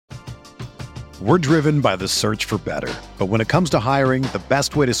We're driven by the search for better. But when it comes to hiring, the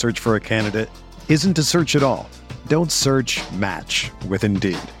best way to search for a candidate isn't to search at all. Don't search, match with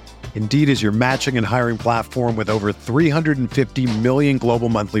Indeed. Indeed is your matching and hiring platform with over 350 million global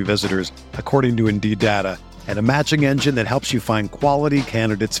monthly visitors, according to Indeed data, and a matching engine that helps you find quality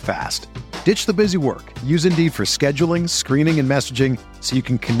candidates fast. Ditch the busy work. Use Indeed for scheduling, screening, and messaging so you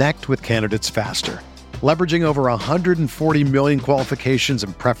can connect with candidates faster. Leveraging over 140 million qualifications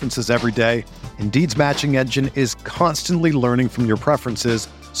and preferences every day, Indeed's matching engine is constantly learning from your preferences,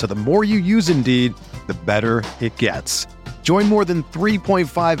 so the more you use Indeed, the better it gets. Join more than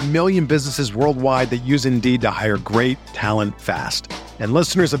 3.5 million businesses worldwide that use Indeed to hire great talent fast. And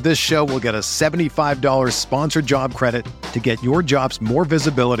listeners of this show will get a $75 sponsored job credit to get your jobs more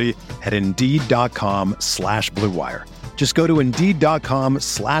visibility at Indeed.com/Blue Wire. Just go to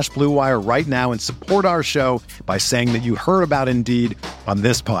Indeed.com/Blue Wire right now and support our show by saying that you heard about Indeed on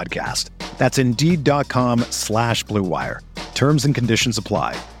this podcast. That's Indeed.com/Blue Wire. Terms and conditions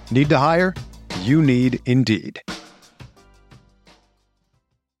apply. Need to hire? You need Indeed.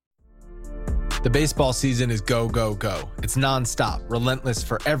 The baseball season is go, go, go. It's nonstop, relentless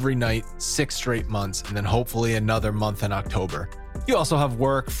for every night, 6 straight months, and then hopefully another month in October. You also have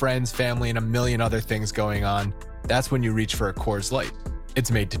work, friends, family, and a million other things going on. That's when you reach for a Coors Light. It's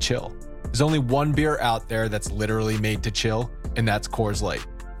made to chill. There's only one beer out there that's literally made to chill, and that's Coors Light.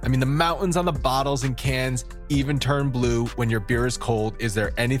 I mean, the mountains on the bottles and cans even turn blue when your beer is cold. Is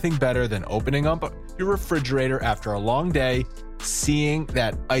there anything better than opening up your refrigerator after a long day, seeing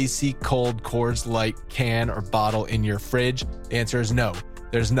that icy cold Coors Light can or bottle in your fridge? The answer is no.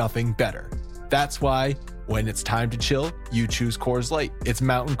 There's nothing better. That's why when it's time to chill, you choose Coors Light. It's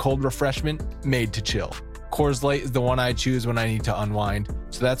mountain cold refreshment made to chill. Coors Light is the one I choose when I need to unwind.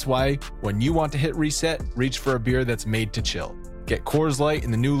 So that's why when you want to hit reset, reach for a beer that's made to chill. Get Coors Light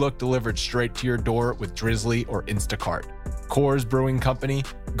in the new look delivered straight to your door with Drizzly or Instacart. Coors Brewing Company,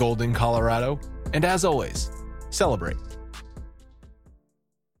 Golden, Colorado. And as always, celebrate.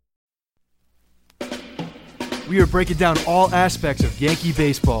 We are breaking down all aspects of Yankee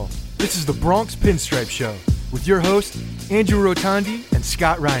baseball. This is the Bronx Pinstripe Show with your hosts, Andrew Rotondi and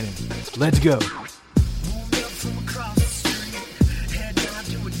Scott Reinen. Let's go.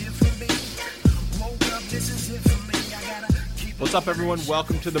 What's up, everyone?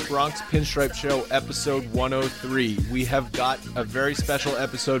 Welcome to the Bronx Pinstripe Show, episode 103. We have got a very special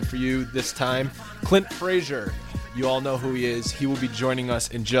episode for you this time. Clint Frazier, you all know who he is. He will be joining us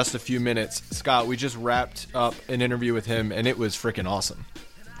in just a few minutes. Scott, we just wrapped up an interview with him, and it was freaking awesome.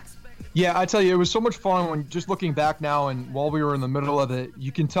 Yeah, I tell you, it was so much fun when just looking back now and while we were in the middle of it,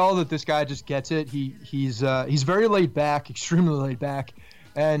 you can tell that this guy just gets it. He's very laid back, extremely laid back,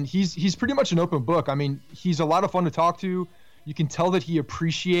 and he's pretty much an open book. I mean, he's a lot of fun to talk to. You can tell that he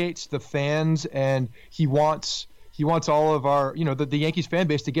appreciates the fans, and he wants all of our, the Yankees fan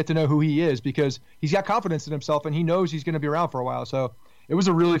base to get to know who he is, because he's got confidence in himself and he knows he's going to be around for a while. So it was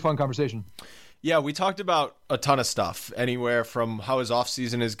a really fun conversation. Yeah, we talked about a ton of stuff, anywhere from how his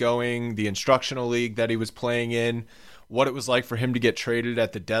offseason is going, the instructional league that he was playing in, what it was like for him to get traded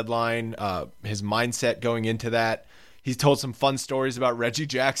at the deadline, his mindset going into that. He's told some fun stories about Reggie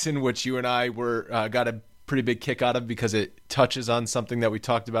Jackson, which you and I got a pretty big kick out of because it touches on something that we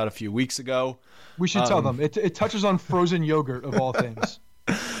talked about a few weeks ago. We should tell them. It touches on frozen yogurt of all things.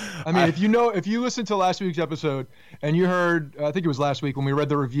 I mean, if you listened to last week's episode and you heard, I think it was last week when we read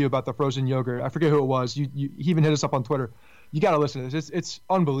the review about the frozen yogurt, I forget who it was. He even hit us up on Twitter. You got to listen to this. It's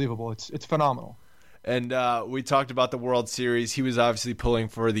unbelievable. It's phenomenal. And we talked about the World Series. He was obviously pulling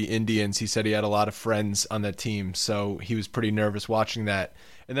for the Indians. He said he had a lot of friends on that team, so he was pretty nervous watching that.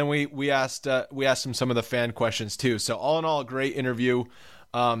 And then we asked him some of the fan questions too. So all in all, a great interview.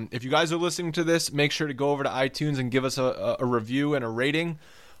 If you guys are listening to this, make sure to go over to iTunes and give us a review and a rating.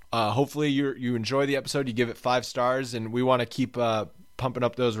 Hopefully you enjoy the episode. You give it 5 stars, and we want to keep pumping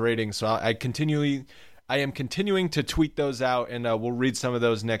up those ratings. So I am continuing to tweet those out, and we'll read some of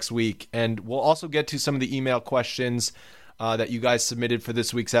those next week. And we'll also get to some of the email questions that you guys submitted for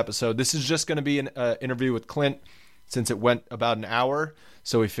this week's episode. This is just going to be an interview with Clint, since it went about an hour.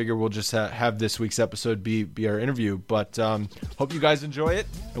 So we figure we'll just have this week's episode be our interview. But hope you guys enjoy it,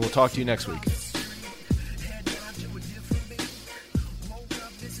 and we'll talk to you next week.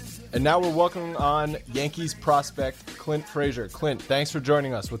 And now we're welcoming on Yankees prospect Clint Frazier. Clint, thanks for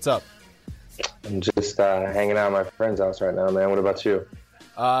joining us. What's up? I'm just hanging out at my friend's house right now, man. What about you?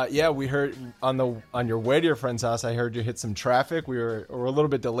 Yeah, we heard on your way to your friend's house, I heard you hit some traffic. We're a little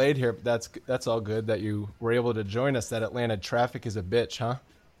bit delayed here, but that's all good that you were able to join us. That Atlanta traffic is a bitch, huh?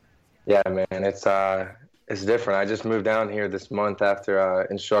 Yeah, man. It's different. I just moved down here this month after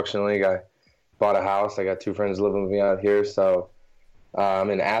instructional league. bought a house. I got 2 friends living with me out here, so I'm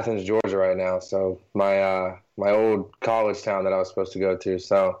in Athens, Georgia right now. So my old college town that I was supposed to go to.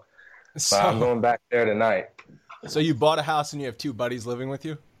 So I'm going back there tonight. So you bought a house and you have 2 buddies living with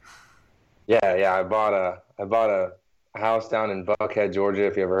you? Yeah. I bought a house down in Buckhead, Georgia.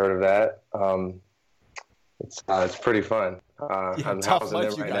 If you ever heard of that, it's pretty fun. I'm tough housing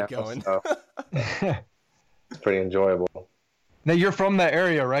life it you right got now, going. so it's pretty enjoyable. Now you're from that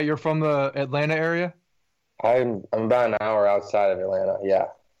area, right? You're from the Atlanta area? I'm about an hour outside of Atlanta. Yeah.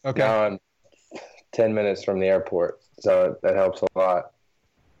 Okay. Now I'm 10 minutes from the airport, so that helps a lot.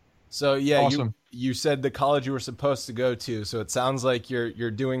 So yeah, Awesome. you said the college you were supposed to go to, so it sounds like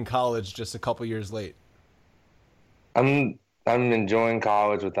you're doing college just a couple years late. I'm enjoying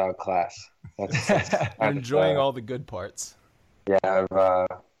college without class. You're enjoying all the good parts. Yeah, I've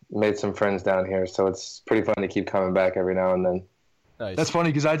made some friends down here, so it's pretty fun to keep coming back every now and then. Nice. That's funny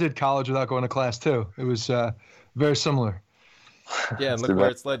because I did college without going to class too. It was very similar. Yeah, and look where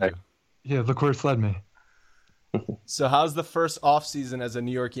it's led you. Yeah, look where it's led me. So how's the first off season as a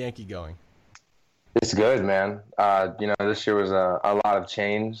New York Yankee going? It's good, man. This year was a lot of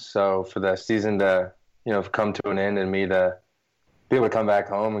change. So for the season to, come to an end and me to be able to come back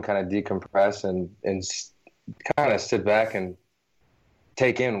home and kind of decompress and kind of sit back and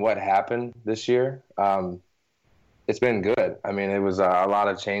take in what happened this year, it's been good. I mean, it was a lot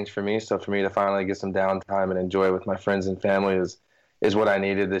of change for me. So for me to finally get some downtime and enjoy it with my friends and family is what I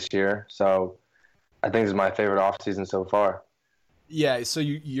needed this year. So I think this is my favorite off season so far. Yeah, so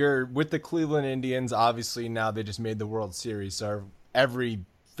you're with the Cleveland Indians. Obviously, now they just made the World Series, so every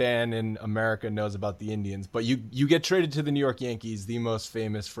fan in America knows about the Indians. But you get traded to the New York Yankees, the most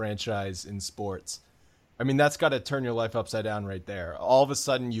famous franchise in sports. I mean, that's got to turn your life upside down right there. All of a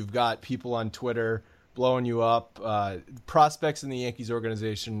sudden, you've got people on Twitter blowing you up. Prospects in the Yankees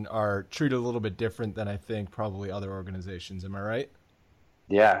organization are treated a little bit different than I think probably other organizations. Am I right?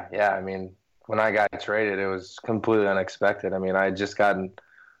 Yeah. I mean, when I got traded, it was completely unexpected. I mean, I had just gotten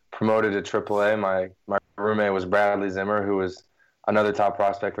promoted to AAA. My roommate was Bradley Zimmer, who was another top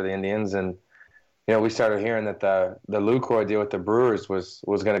prospect for the Indians. And, we started hearing that the Lucroy deal with the Brewers was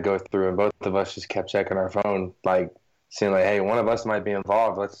going to go through, and both of us just kept checking our phone, like seeing like, hey, one of us might be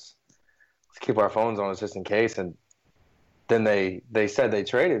involved. Let's keep our phones on us just in case. And then they said they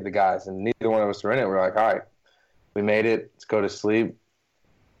traded the guys, and neither one of us were in it. We're like, all right, we made it. Let's go to sleep.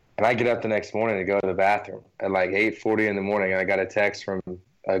 And I get up the next morning to go to the bathroom at like 8:40 in the morning, and I got a text from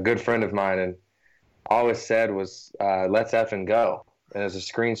a good friend of mine, and all it said was, let's effing go. And there's a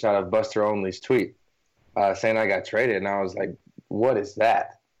screenshot of Buster Olney's tweet saying I got traded, and I was like, what is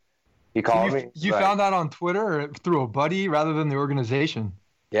that? He called me. You found that on Twitter or through a buddy rather than the organization?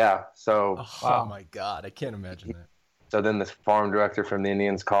 Yeah. So. Oh my God, I can't imagine that. So then the farm director from the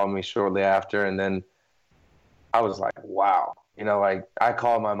Indians called me shortly after, and then I was like, wow. I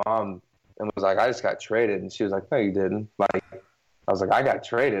called my mom and was like, I just got traded. And she was like, no, you didn't. Like, I was like, I got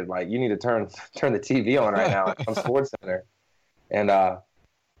traded. Like, you need to turn the TV on right now on SportsCenter. And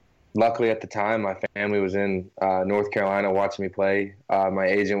luckily at the time, my family was in North Carolina watching me play. My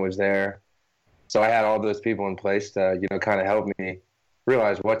agent was there. So I had all those people in place to, kind of help me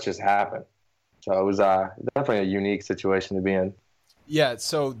realize what just happened. So it was definitely a unique situation to be in. Yeah,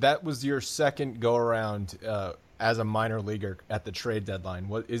 so that was your second go-around as a minor leaguer at the trade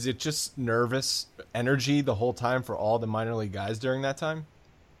deadline. Is it just nervous energy the whole time for all the minor league guys during that time?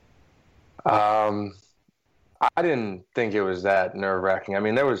 I didn't think it was that nerve-wracking. I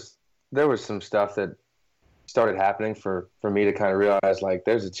mean, there was some stuff that started happening for me to kind of realize, like,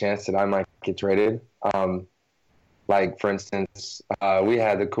 there's a chance that I might get traded. Like, for instance, we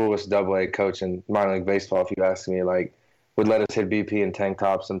had the coolest AA coach in minor league baseball, if you ask me, like, would let us hit BP in tank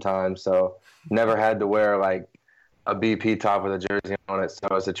tops sometimes. So never had to wear, like, a BP top with a jersey on it.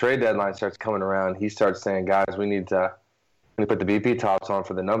 So as the trade deadline starts coming around, he starts saying, guys, we need to put the BP tops on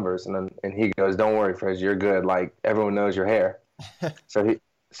for the numbers. And he goes, don't worry, Frazier, you're good. Like, everyone knows your hair. So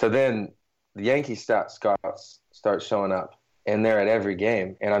then the Yankee scouts start showing up, and they're at every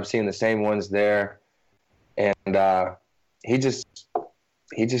game. And I'm seeing the same ones there. And he just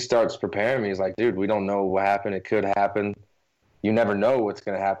starts preparing me. He's like, dude, we don't know what happened. It could happen. You never know what's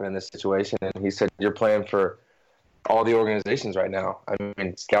going to happen in this situation. And he said, you're playing for all the organizations right now. I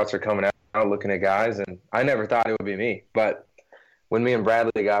mean, scouts are coming out looking at guys, and I never thought it would be me. But when me and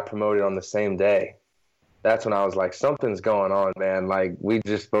Bradley got promoted on the same day, that's when I was like, something's going on, man. Like, we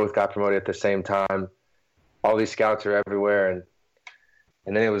just both got promoted at the same time. All these scouts are everywhere,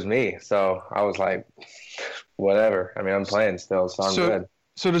 and then it was me. So I was like, whatever. I mean, I'm playing still, so I'm good.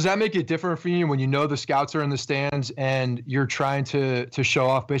 So does that make it different for you when you know the scouts are in the stands and you're trying to show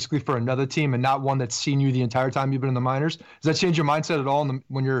off basically for another team and not one that's seen you the entire time you've been in the minors? Does that change your mindset at all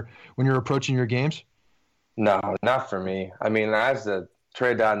when you're approaching your games? No, not for me. I mean, as the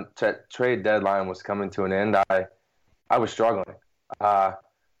trade deadline was coming to an end, I was struggling. I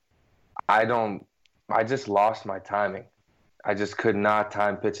just lost my timing. I just could not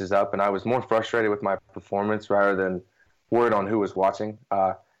time pitches up, and I was more frustrated with my performance rather than worried on who was watching.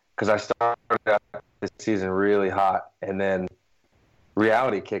 Because I started out this season really hot, and then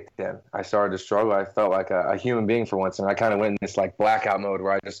reality kicked in. I started to struggle. I felt like a human being for once, and I kind of went in this like blackout mode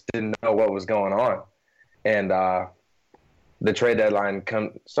where I just didn't know what was going on. And the trade deadline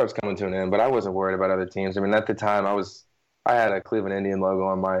starts coming to an end, but I wasn't worried about other teams. I mean, at the time, I had a Cleveland Indian logo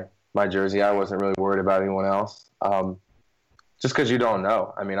on my jersey. I wasn't really worried about anyone else. Just because you don't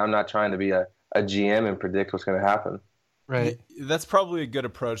know. I mean, I'm not trying to be a GM and predict what's going to happen. Right. That's probably a good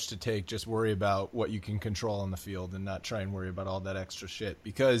approach to take. Just worry about what you can control on the field and not try and worry about all that extra shit.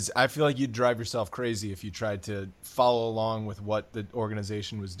 Because I feel like you'd drive yourself crazy if you tried to follow along with what the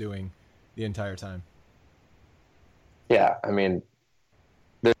organization was doing the entire time. Yeah, I mean,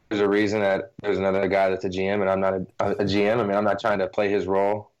 there's a reason that there's another guy that's a GM and I'm not a GM. I mean, I'm not trying to play his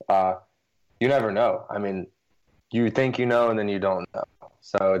role. You never know. I mean, you think you know and then you don't know.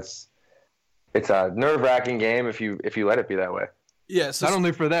 So it's a nerve-wracking game if you let it be that way. Yeah, so not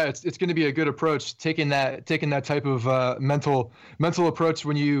only for that, it's going to be a good approach taking that type of mental approach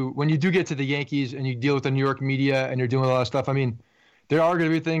when you do get to the Yankees and you deal with the New York media and you're doing a lot of stuff. I mean, there are going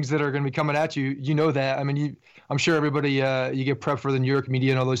to be things that are going to be coming at you. You know that. I mean, I'm sure everybody you get prepped for the New York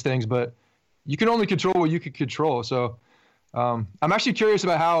media and all those things, but you can only control what you can control. So I'm actually curious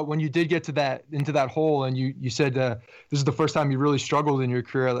about how when you did get to into that hole and you said this is the first time you really struggled in your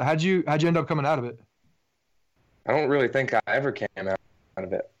career. How'd you end up coming out of it? I don't really think I ever came out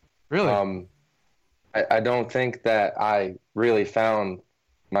of it. Really? I don't think that I really found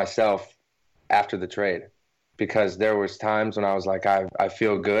myself after the trade, because there was times when I was like, I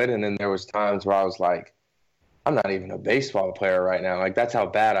feel good, and then there was times where I was like, I'm not even a baseball player right now. Like, that's how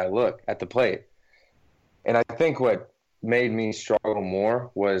bad I look at the plate. And I think what made me struggle more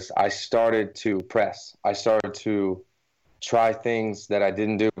was I started to press. I started to try things that I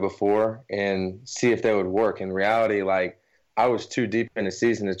didn't do before and see if they would work. In reality, like, I was too deep in the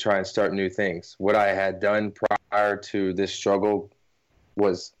season to try and start new things. What I had done prior to this struggle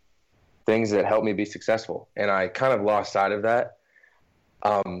was things that helped me be successful, and I kind of lost sight of that.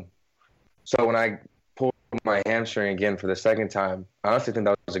 So when I pulled my hamstring again for the second time, I honestly think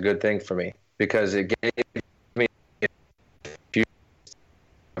that was a good thing for me, because it gave me a few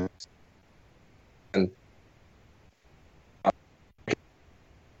and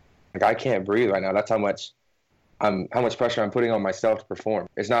like, I can't breathe right now. That's how much pressure I'm putting on myself to perform.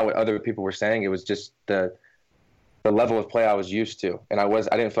 It's not what other people were saying. It was just the level of play I was used to. And I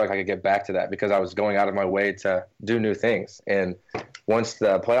didn't feel like I could get back to that because I was going out of my way to do new things. And once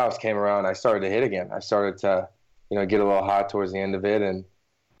the playoffs came around, I started to hit again. I started to, get a little hot towards the end of it and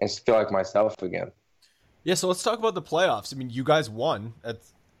feel like myself again. Yeah, so let's talk about the playoffs. I mean, you guys won.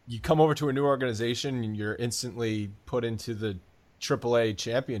 You come over to a new organization and you're instantly put into the AAA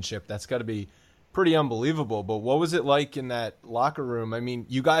championship. That's got to be pretty unbelievable. But what was it like in that locker room? I mean,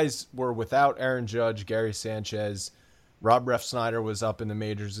 you guys were without Aaron Judge, Gary Sanchez, Rob Refsnyder was up in the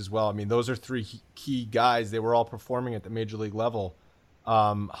majors as well. I mean, those are three key guys. They were all performing at the major league level.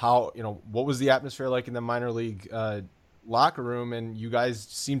 What was the atmosphere like in the minor league locker room? And you guys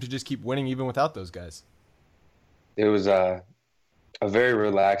seem to just keep winning even without those guys. It was a very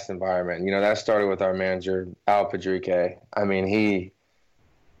relaxed environment. That started with our manager, Al Padrique. I mean, he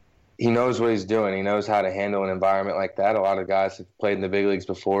knows what he's doing. He knows how to handle an environment like that. A lot of guys have played in the big leagues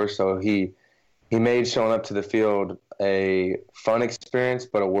before, so he made showing up to the field a fun experience,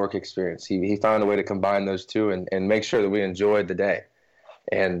 but a work experience. He found a way to combine those two and make sure that we enjoyed the day.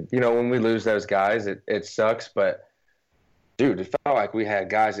 And, when we lose those guys, it sucks. But, dude, it felt like we had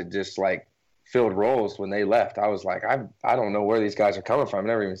guys that just, like, filled roles when they left. I was like, I don't know where these guys are coming from. I've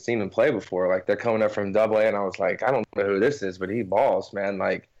never even seen them play before. Like, they're coming up from AA, and I was like, I don't know who this is, but he balls, man.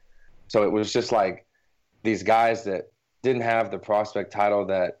 Like, so it was just like these guys that didn't have the prospect title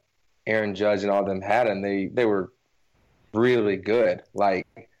that Aaron Judge and all of them had, and they were really good. Like,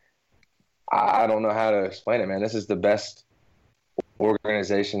 I don't know how to explain it, man. This is the best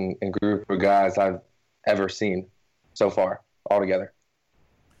organization and group of guys I've ever seen so far altogether.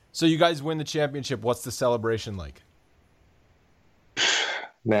 So you guys win the championship. What's the celebration like?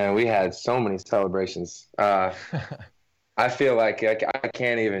 Man, we had so many celebrations. I feel like I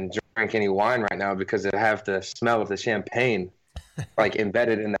can't even drink any wine right now because I have the smell of the champagne like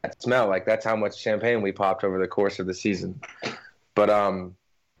embedded in that smell. Like that's how much champagne we popped over the course of the season. But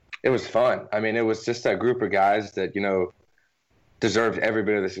it was fun. I mean, it was just a group of guys that, deserved every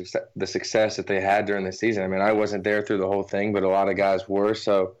bit of the success that they had during the season. I mean, I wasn't there through the whole thing, but a lot of guys were.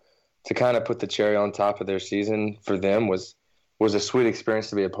 So to kind of put the cherry on top of their season for them was a sweet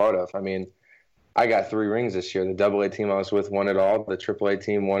experience to be a part of. I mean, I got 3 rings this year. The AA team I was with won it all. The AAA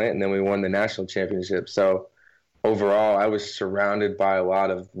team won it, and then we won the national championship. So overall, I was surrounded by a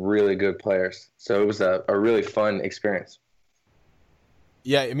lot of really good players. So it was a really fun experience.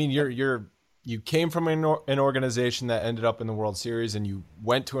 Yeah, I mean, you came from an organization that ended up in the World Series, and you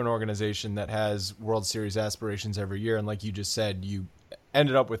went to an organization that has World Series aspirations every year. And like you just said, you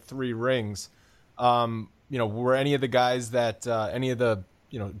ended up with 3 rings. Were any of the guys that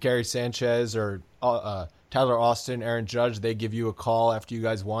Gary Sanchez or Tyler Austin, Aaron Judge, they give you a call after you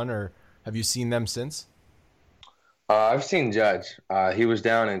guys won, or have you seen them since? I've seen Judge. He was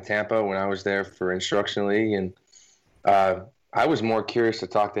down in Tampa when I was there for Instruction League, and I was more curious to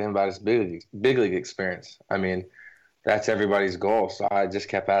talk to him about his big league experience. I mean, that's everybody's goal. So I just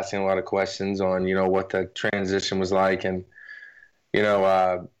kept asking a lot of questions on, what the transition was like and,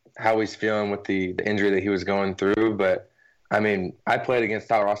 how he's feeling with the injury that he was going through. But, I mean, I played against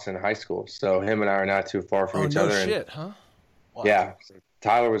Tyler Austin in high school, so him and I are not too far from each other. Oh, no shit, huh? Wow. Yeah. So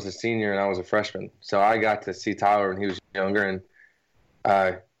Tyler was a senior and I was a freshman. So I got to see Tyler when he was younger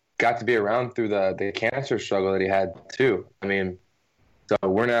and got to be around through the cancer struggle that he had too. I mean, so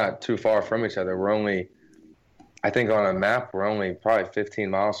we're not too far from each other. We're only, I think on a map, we're only probably 15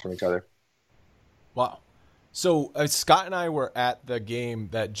 miles from each other. Wow. So Scott and I were at the game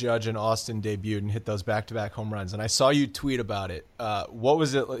that Judge and Austin debuted and hit those back-to-back home runs, and I saw you tweet about it. What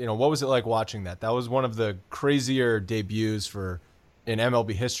was it? What was it like watching that? That was one of the crazier debuts in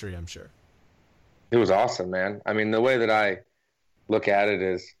MLB history, I'm sure. It was awesome, man. I mean, the way that I look at it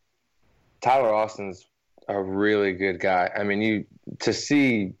is, Tyler Austin's a really good guy. I mean, to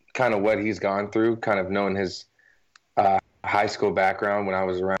see kind of what he's gone through, kind of knowing his high school background when I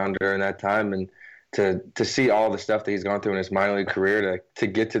was around during that time, and to see all the stuff that he's gone through in his minor league career, to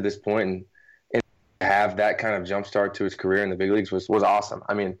get to this point and have that kind of jump start to his career in the big leagues was awesome.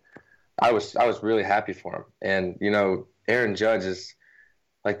 I mean, I was really happy for him. And Aaron Judge is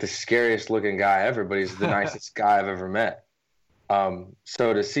like the scariest looking guy ever, but he's the nicest guy I've ever met.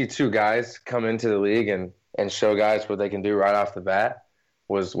 So to see 2 guys come into the league and show guys what they can do right off the bat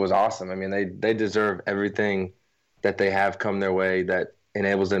was awesome. I mean, they deserve everything that they have come their way that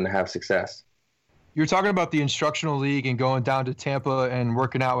enables them to have success. You're talking about the instructional league and going down to Tampa and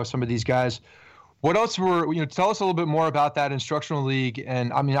working out with some of these guys. What else tell us a little bit more about that instructional league.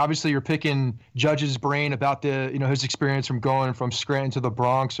 And I mean, obviously you're picking Judge's brain about his experience from going from Scranton to the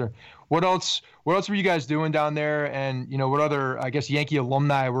Bronx, or what else were you guys doing down there? And, what other, I guess, Yankee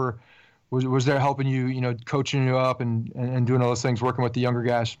alumni was there helping you, coaching you up and doing all those things, working with the younger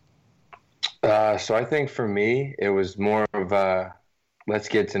guys? So I think for me, it was more of let's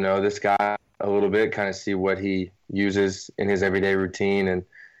get to know this guy a little bit, kind of see what he uses in his everyday routine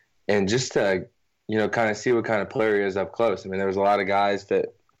and just to, kind of see what kind of player he is up close. I mean, there was a lot of guys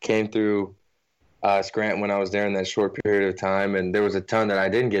that came through Scranton when I was there in that short period of time, and there was a ton that I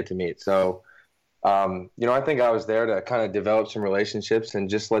didn't get to meet. So, I think I was there to kind of develop some relationships and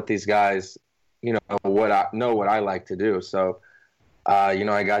just let these guys, know what I like to do. So,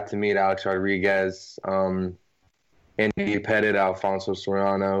 I got to meet Alex Rodriguez, Andy Pettit, Alfonso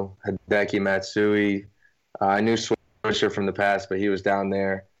Soriano, Hideki Matsui. I knew Swisher from the past, but he was down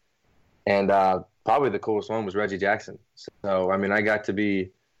there. And probably the coolest one was Reggie Jackson. So, I mean, I got to be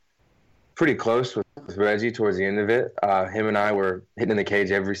pretty close with Reggie towards the end of it. Him and I were hitting in the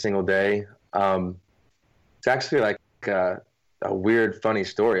cage every single day. It's actually like a weird, funny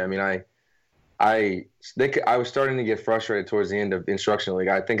story. I mean, I was starting to get frustrated towards the end of instructional league.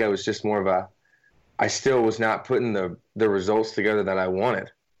 I think I was just more of I still was not putting the results together that I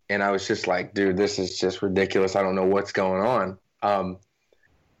wanted. And I was just like, dude, this is just ridiculous. I don't know what's going on.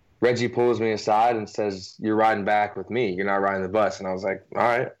 Reggie pulls me aside and says, "You're riding back with me. You're not riding the bus." And I was like, all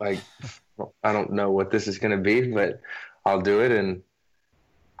right, I don't know what this is going to be, but I'll do it. And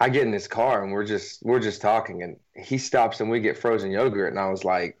I get in his car and we're just talking, and he stops and we get frozen yogurt. And I was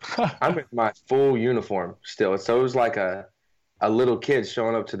like, I'm in my full uniform still. So it was like a little kid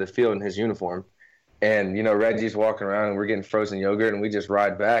showing up to the field in his uniform. And, Reggie's walking around and we're getting frozen yogurt and we just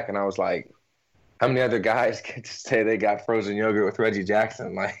ride back. And I was like, how many other guys get to say they got frozen yogurt with Reggie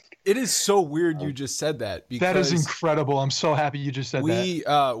Jackson? Like, It is so weird you just said that. Because that is incredible. I'm so happy you just said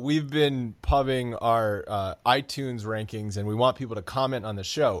that. We've been pubbing our iTunes rankings, and we want people to comment on the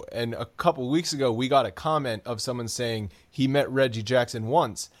show. And a couple weeks ago, we got a comment of someone saying he met Reggie Jackson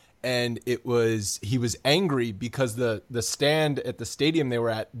once, and he was angry because the stand at the stadium they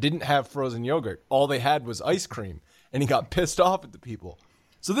were at didn't have frozen yogurt. All they had was ice cream, and he got pissed off at the people.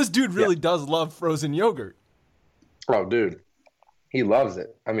 So this dude really does love frozen yogurt. Oh, dude. He loves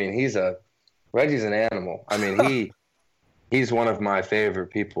it. I mean, Reggie's an animal. I mean, he's one of my favorite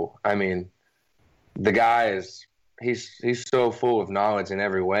people. I mean, the guy he's so full of knowledge in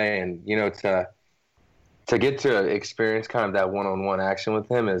every way, and to get to experience kind of that one-on-one action with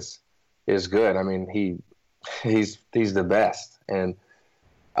him is good. I mean, he's the best, and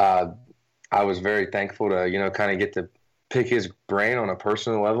I was very thankful to kind of get to pick his brain on a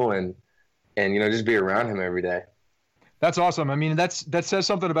personal level and just be around him every day. That's awesome. I mean, that says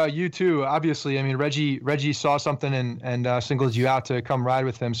something about you too. Obviously, I mean, Reggie saw something and singled you out to come ride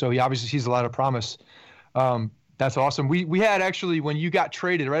with him. So he obviously sees a lot of promise. That's awesome. We had actually, when you got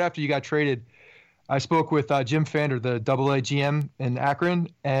traded, right after you got traded, I spoke with Jim Fander, the AA GM in Akron,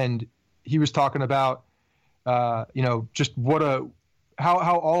 and he was talking about, just how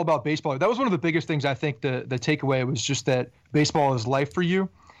all about baseball. That was one of the biggest things. I think the takeaway was just that baseball is life for you.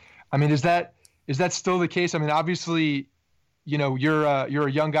 I mean, is that still the case? I mean, obviously, you're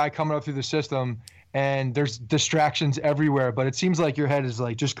a young guy coming up through the system, and there's distractions everywhere. But it seems like your head is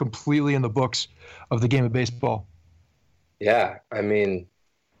like just completely in the books of the game of baseball. Yeah, I mean,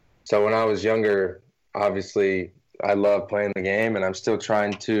 so when I was younger, obviously, I loved playing the game, and I'm still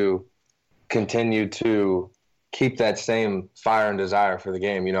trying to continue to keep that same fire and desire for the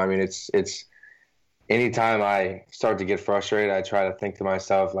game. I mean, it's anytime I start to get frustrated, I try to think to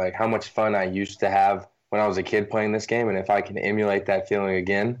myself, like, how much fun I used to have when I was a kid playing this game, and if I can emulate that feeling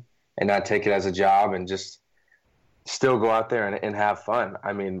again and not take it as a job and just still go out there and have fun.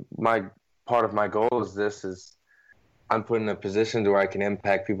 I mean, part of my goal is I'm put in a position to where I can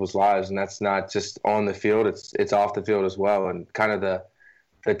impact people's lives, and that's not just on the field, it's off the field as well. And kind of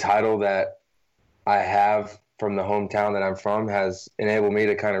the title that I have from the hometown that I'm from has enabled me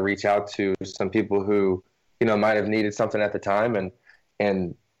to kind of reach out to some people who, might have needed something at the time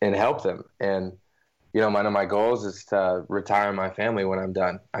and help them. And, one of my goals is to retire my family when I'm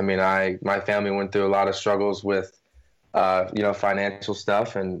done. I mean, my family went through a lot of struggles with, financial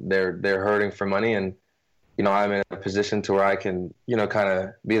stuff, and they're hurting for money. And, I'm in a position to where I can, kind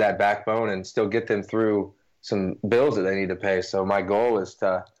of be that backbone and still get them through some bills that they need to pay. So my goal is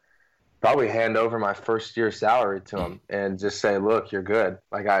to probably hand over my first year's salary to them and just say, look, you're good.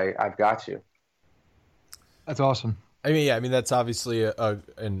 Like I've got you. That's awesome. I mean, that's obviously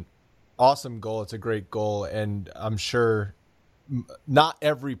an awesome goal. It's a great goal. And I'm sure not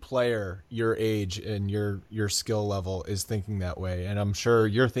every player your age and your skill level is thinking that way. And I'm sure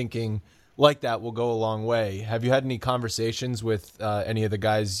you're thinking like that will go a long way. Have you had any conversations with any of the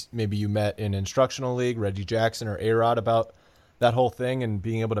guys maybe you met in instructional league, Reggie Jackson or A-Rod, about that whole thing and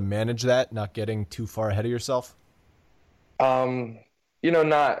being able to manage that, not getting too far ahead of yourself?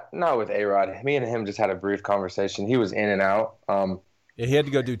 Not with A-Rod. Me and him just had a brief conversation. He was in and out. Yeah, he had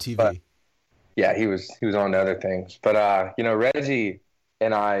to go do TV. But, yeah, he was on to other things. But Reggie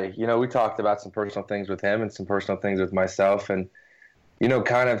and I, we talked about some personal things with him and some personal things with myself, and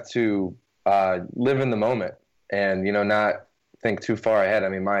kind of to live in the moment and not think too far ahead. I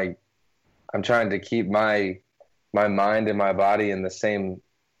mean, I'm trying to keep my mind and my body in the same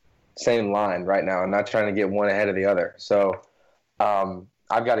line right now. I'm not trying to get one ahead of the other. So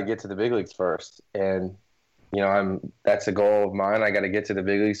I've got to get to the big leagues first. And, that's a goal of mine. I got to get to the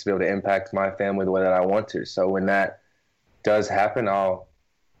big leagues to be able to impact my family the way that I want to. So when that does happen, I'll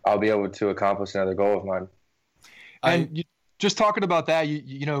be able to accomplish another goal of mine. And just talking about that,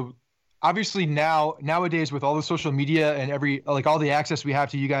 obviously nowadays with all the social media and all the access we have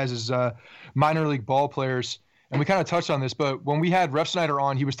to you guys as minor league ball players, and we kind of touched on this, but when we had Ref Snyder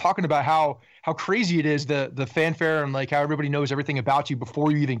on, he was talking about how crazy it is, the fanfare and like how everybody knows everything about you before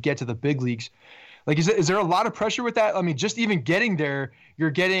you even get to the big leagues. Like, is there a lot of pressure with that? I mean, just even getting there, you're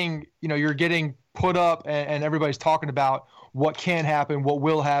getting put up and everybody's talking about what can happen, what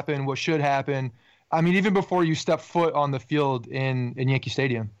will happen, what should happen. I mean, even before you step foot on the field in Yankee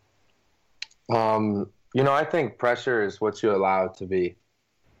Stadium. I think pressure is what you allow it to be.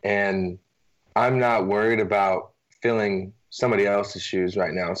 And I'm not worried about filling somebody else's shoes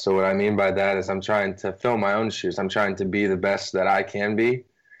right now. So what I mean by that is I'm trying to fill my own shoes. I'm trying to be the best that I can be.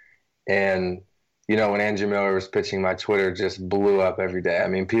 And, when Andrew Miller was pitching, my Twitter just blew up every day. I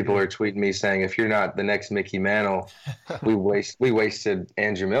mean, people are tweeting me saying, if you're not the next Mickey Mantle, we wasted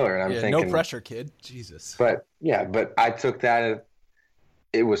Andrew Miller. And I'm thinking, no pressure, kid. Jesus. But I took that.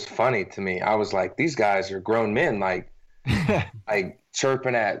 It was funny to me. I was like, these guys are grown men, like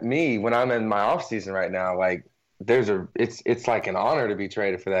chirping at me when I'm in my off season right now. Like, it's like an honor to be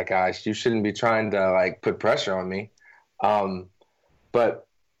traded for that guy. You shouldn't be trying to like put pressure on me. But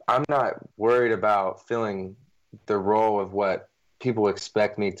I'm not worried about filling the role of what people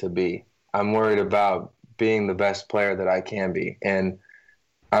expect me to be. I'm worried about being the best player that I can be. And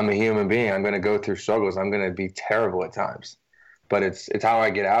I'm a human being. I'm going to go through struggles. I'm going to be terrible at times. But it's how I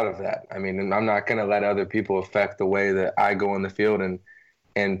get out of that. I mean, and I'm not going to let other people affect the way that I go on the field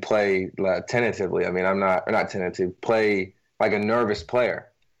and play tentatively. I mean, I'm not tentative, play like a nervous player.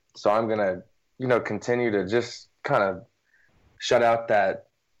 So I'm going to, continue to just kind of shut out that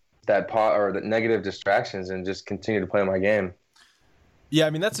the negative distractions and just continue to play my game. Yeah, I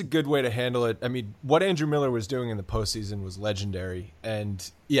mean, that's a good way to handle it. I mean, what Andrew Miller was doing in the postseason was legendary. And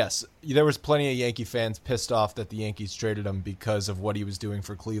yes, there was plenty of Yankee fans pissed off that the Yankees traded him because of what he was doing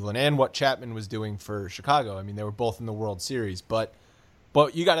for Cleveland and what Chapman was doing for Chicago. I mean, they were both in the World Series, but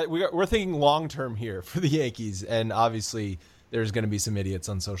we're thinking long-term here for the Yankees. And obviously there's going to be some idiots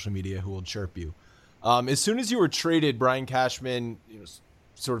on social media who will chirp you. As soon as you were traded, Brian Cashman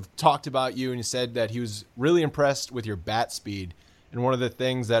sort of talked about you and he said that he was really impressed with your bat speed. And one of the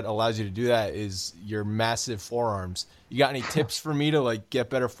things that allows you to do that is your massive forearms. You got any tips for me to like get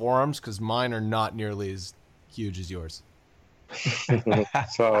better forearms? Because mine are not nearly as huge as yours.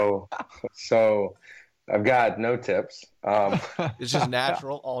 So I've got no tips. It's just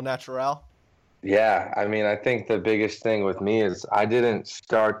natural, all natural. Yeah. I mean, I think the biggest thing with me is I didn't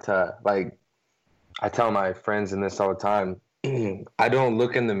start to like, I tell my friends in this all the time, I don't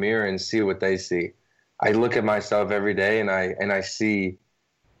look in the mirror and see what they see. I look at myself every day and I see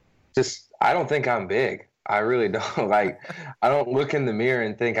I don't think I'm big. I really don't. Like, I don't look in the mirror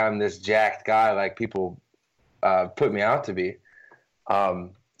and think I'm this jacked guy like people put me out to be.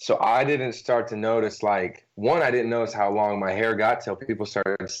 So I didn't start to notice, like, one, I didn't notice how long my hair got till people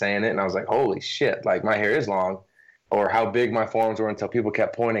started saying it. And I was like, holy shit, like my hair is long. Or how big my forearms were until people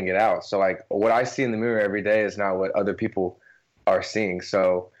kept pointing it out. So like what I see in the mirror every day is not what other people are seeing.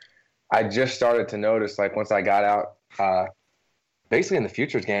 So I just started to notice, like, once I got out, basically in the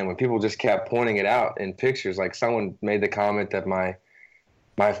Futures game, when people just kept pointing it out in pictures, like someone made the comment that my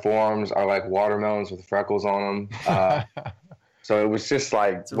forearms are like watermelons with freckles on them. So it was just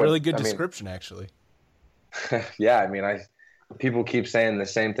like, it's a really good description, actually. Yeah. I mean, people keep saying the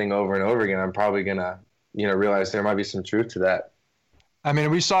same thing over and over again. I'm probably going to, realize there might be some truth to that. I mean,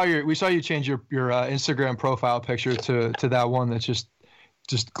 we saw you change your Instagram profile picture to that one that's just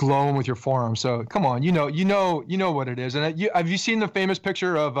glowing with your forearm. So come on, you know what it is. And have you seen the famous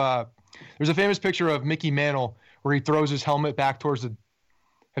picture of? There's a famous picture of Mickey Mantle where he throws his helmet back towards the.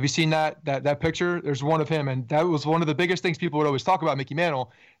 Have you seen that picture? There's one of him, and that was one of the biggest things people would always talk about Mickey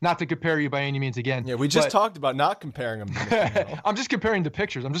Mantle. Not to compare you by any means again. Yeah, we just talked about not comparing him to Mickey Mantle. I'm just comparing the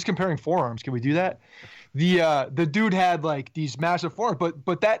pictures. I'm just comparing forearms. Can we do that? The dude had like these massive forearms,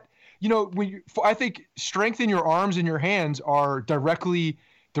 but that I think strength in your arms and your hands are directly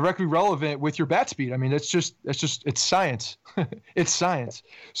relevant with your bat speed. I mean, it's science. It's science.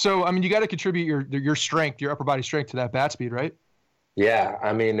 So I mean, you got to contribute your strength, your upper body strength to that bat speed, right? Yeah,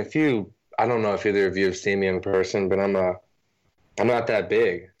 I mean, I don't know if either of you have seen me in person, but I'm not that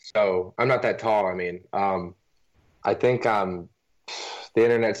big, so I'm not that tall. I mean, I think the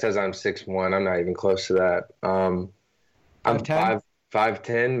internet says I'm 6'1". I'm not even close to that. I'm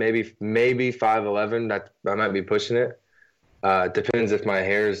 5'10", maybe 5'11". That I might be pushing it. Depends if my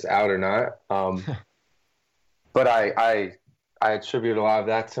hair's out or not. But I attribute a lot of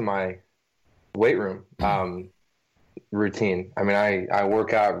that to my weight room routine. I mean, I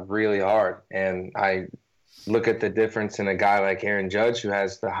work out really hard, and I look at the difference in a guy like Aaron Judge, who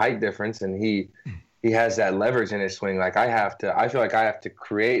has the height difference, and he has that leverage in his swing. Like I feel like I have to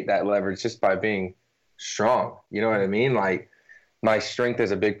create that leverage just by being strong. You know what I mean? Like my strength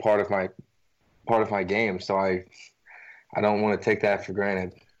is a big part of my game. So I don't want to take that for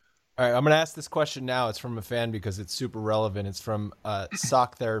granted. All right, I'm going to ask this question now. It's from a fan because it's super relevant. It's from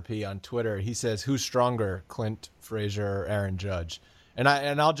Sock Therapy on Twitter. He says, "Who's stronger, Clint, Frazier, or Aaron Judge?" And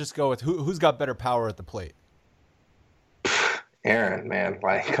I'll just go with who's got better power at the plate. Aaron, man,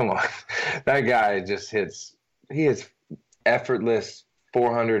 like, come on, that guy just hits. He hits effortless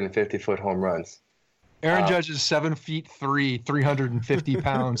 450-foot home runs. Aaron Judge is 7'3", 350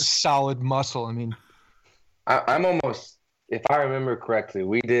 pounds, solid muscle. I mean, I'm almost. If I remember correctly,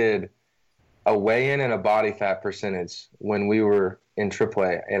 we did a weigh-in and a body fat percentage when we were in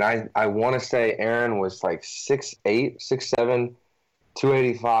AAA. And I want to say Aaron was like 6'8", 6'7",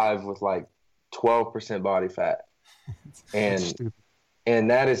 285 with like 12% body fat. And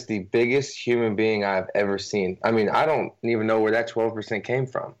that is the biggest human being I've ever seen. I mean, I don't even know where that 12% came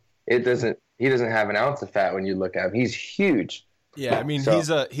from. He doesn't have an ounce of fat when you look at him. He's huge. Yeah, I mean,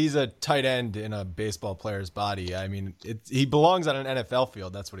 he's a tight end in a baseball player's body. I mean, he belongs on an NFL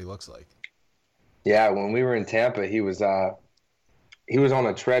field. That's what he looks like. Yeah, when we were in Tampa, he was on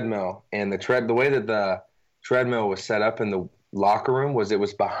a treadmill, and the way that the treadmill was set up in the locker room was it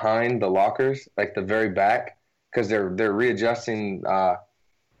was behind the lockers, like the very back, because they're readjusting the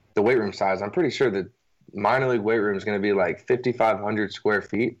weight room size. I'm pretty sure the minor league weight room is going to be like 5,500 square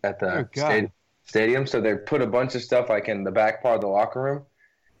feet at the stadium. So they put a bunch of stuff like in the back part of the locker room,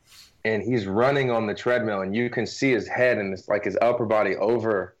 and he's running on the treadmill, and you can see his head and his upper body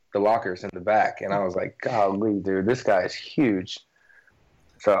over the lockers in the back. And I was like, golly, dude, this guy is huge.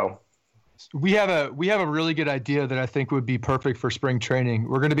 So we have a really good idea that I think would be perfect for spring training.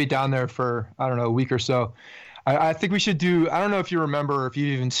 We're going to be down there for, I don't know, a week or so. I think we should do, I don't know if you remember, if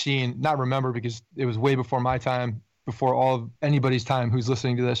you've even seen, not remember because it was way before my time, before all of anybody's time who's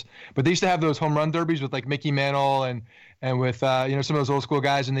listening to this, but they used to have those home run derbies with like Mickey Mantle and with, some of those old school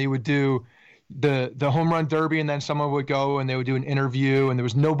guys, and they would do the home run derby, and then someone would go and they would do an interview, and there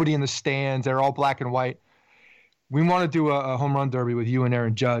was nobody in the stands. They're all black and white. We want to do a home run derby with you and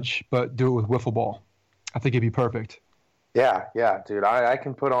Aaron Judge, but do it with wiffle ball. I think it'd be perfect. Yeah, dude. I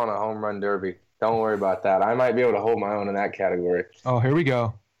can put on a home run derby. Don't worry about that. I might be able to hold my own in that category. Oh, here we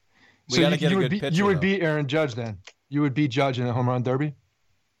go. So you would beat Aaron Judge then? You would beat Judge in a home run derby?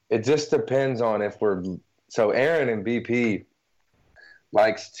 It just depends on if we're – so Aaron and BP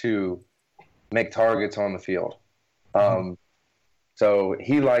likes to make targets on the field. So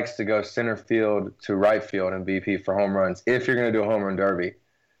he likes to go center field to right field in BP for home runs if you're going to do a home run derby.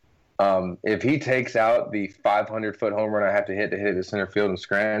 If he takes out the 500-foot home run I have to hit the center field in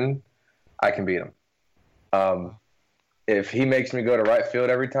Scranton, I can beat him. If he makes me go to right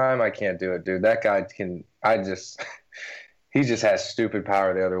field every time, I can't do it, dude. That guy he just has stupid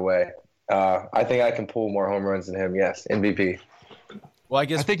power the other way. I think I can pull more home runs than him, yes, MVP. Well, I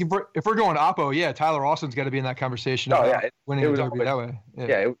think if we're going Oppo, yeah, Tyler Austin's got to be in that conversation. Winning the derby that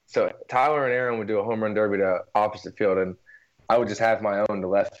way. So Tyler and Aaron would do a home run derby to opposite field, and I would just have my own to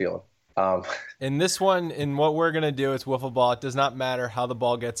left field. In this one, in what we're going to do, it's wiffle ball. It does not matter how the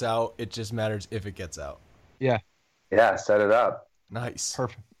ball gets out. It just matters if it gets out. Yeah. Yeah, set it up. Nice.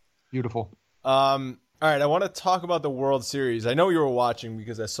 Perfect. Beautiful. All right, I want to talk about the World Series. I know you were watching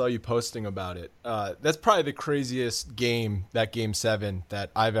because I saw you posting about it. That's probably the craziest game, that Game 7,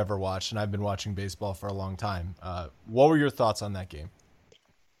 that I've ever watched, and I've been watching baseball for a long time. What were your thoughts on that game?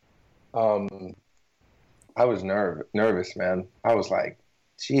 I was nervous, man. I was like,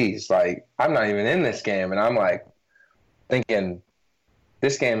 geez, like, I'm not even in this game. And I'm like thinking,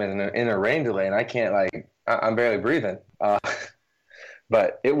 this game is in a rain delay, and I can't, like, I'm barely breathing.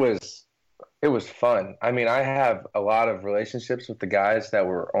 But it was fun. I mean, I have a lot of relationships with the guys that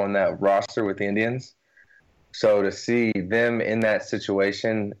were on that roster with the Indians. So to see them in that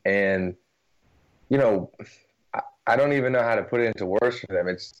situation and, I don't even know how to put it into words for them.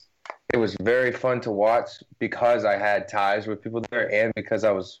 It was very fun to watch because I had ties with people there and because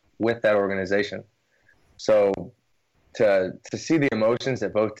I was with that organization. So to see the emotions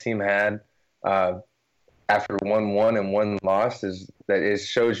that both teams had after one won and one lost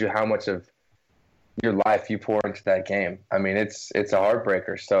shows you how much of your life you pour into that game. I mean, it's a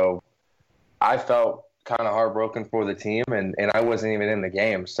heartbreaker. So I felt kind of heartbroken for the team, and I wasn't even in the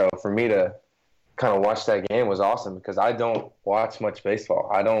game. So for me to kind of watch that game was awesome because I don't watch much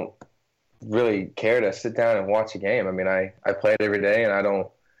baseball. I don't really care to sit down and watch a game. I mean, I play it every day, and I don't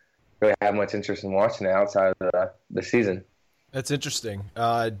really have much interest in watching it outside of the season. That's interesting.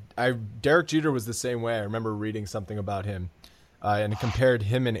 Derek Jeter was the same way. I remember reading something about him. And it compared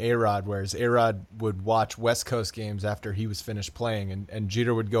him and A-Rod, whereas A-Rod would watch West Coast games after he was finished playing, and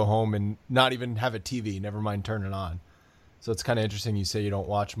Jeter would go home and not even have a TV, never mind turn it on. So it's kind of interesting you say you don't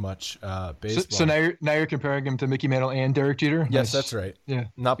watch much baseball. So now you're comparing him to Mickey Mantle and Derek Jeter? Yes, nice. That's right. Yeah,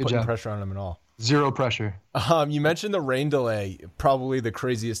 not putting pressure on him at all. Zero pressure. You mentioned the rain delay, probably the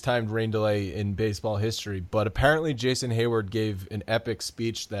craziest timed rain delay in baseball history, but apparently Jason Hayward gave an epic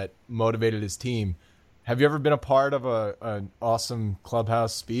speech that motivated his team. Have you ever been a part of an awesome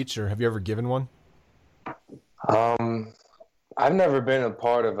clubhouse speech, or have you ever given one? I've never been a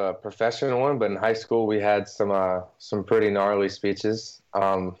part of a professional one, but in high school we had some pretty gnarly speeches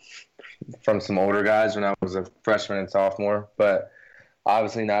from some older guys when I was a freshman and sophomore. But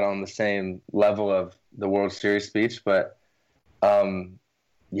obviously not on the same level of the World Series speech, but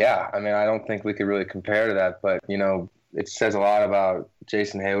yeah, I mean, I don't think we could really compare to that. But, it says a lot about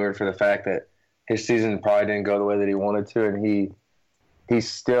Jason Hayward for the fact that his season probably didn't go the way that he wanted to, and he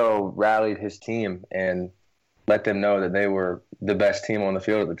still rallied his team and let them know that they were the best team on the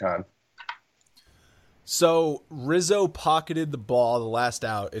field at the time. So Rizzo pocketed the ball the last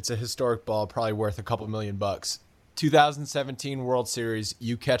out. It's a historic ball, probably worth a couple $1 million. 2017 World Series,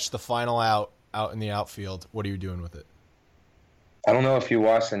 you catch the final out in the outfield. What are you doing with it? I don't know if you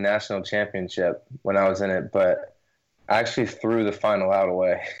watched the national championship when I was in it, but I actually threw the final out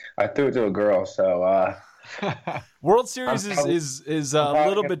away. I threw it to a girl, so World Series is a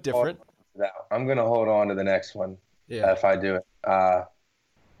little bit different. I'm going to hold on to the next one if I do it.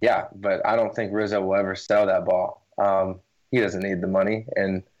 Yeah, but I don't think Rizzo will ever sell that ball. He doesn't need the money,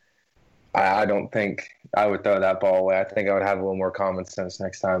 and I don't think I would throw that ball away. I think I would have a little more common sense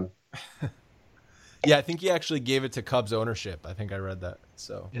next time. Yeah, I think he actually gave it to Cubs ownership. I think I read that.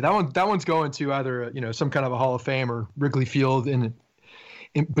 So yeah, that one's going to either some kind of a Hall of Fame or Wrigley Field in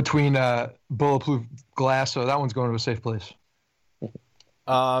between bulletproof glass. So that one's going to a safe place.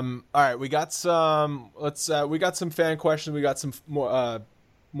 All right, we got some. We got some fan questions. We got some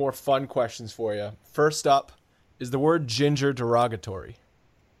more fun questions for you. First up, is the word ginger derogatory?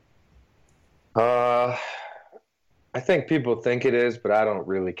 I think people think it is, but I don't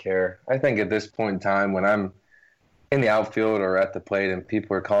really care. I think at this point in time, when I'm in the outfield or at the plate and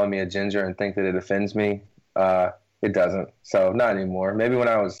people are calling me a ginger and think that it offends me, it doesn't. So not anymore. Maybe when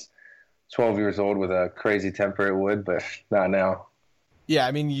I was 12 years old with a crazy temper it would, but not now. Yeah,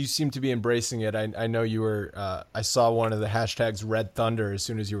 I mean, you seem to be embracing it. I know you were I saw one of the hashtags Red Thunder as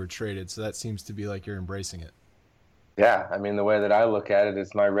soon as you were traded, so that seems to be like you're embracing it. Yeah, I mean, the way that I look at it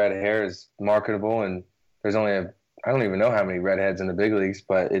is my red hair is marketable, and there's only I don't even know how many redheads in the big leagues,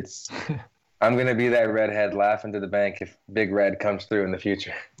 but I'm going to be that redhead laughing to the bank if Big Red comes through in the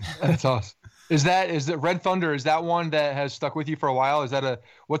future. That's awesome. Is that Red Thunder? Is that one that has stuck with you for a while? Is that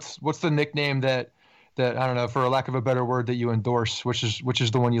what's the nickname that I don't know, for a lack of a better word, that you endorse? Which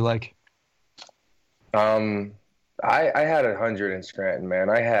is the one you like? I had 100 in Scranton,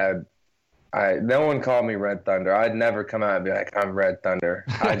 man. No one called me Red Thunder. I'd never come out and be like, I'm Red Thunder.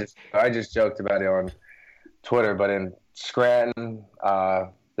 I just joked about it on Twitter, but in Scranton,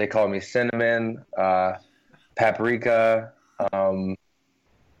 they call me Cinnamon, Paprika,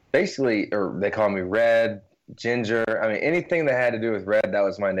 basically, or they call me Red, Ginger. I mean, anything that had to do with red, that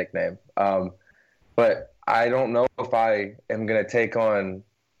was my nickname. But I don't know if I am going to take on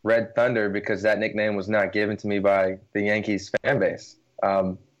Red Thunder because that nickname was not given to me by the Yankees fan base.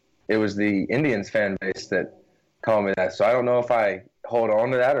 It was the Indians fan base that called me that. So I don't know if I hold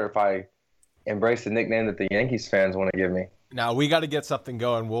on to that or if I embrace the nickname that the Yankees fans want to give me. Now we got to get something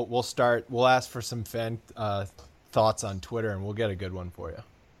going. We'll start. We'll ask for some fan thoughts on Twitter, and we'll get a good one for you.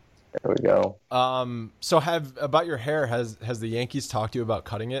 There we go. So about your hair, has the Yankees talked to you about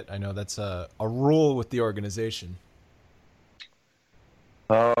cutting it? I know that's a rule with the organization.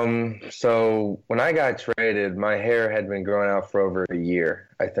 So when I got traded, my hair had been growing out for over a year,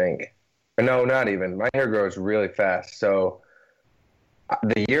 I think. No, not even. My hair grows really fast. So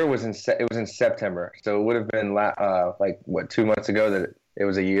the year was in September. So it would have been 2 months ago that it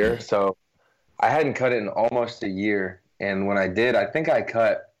was a year. So I hadn't cut it in almost a year. And when I did, I think I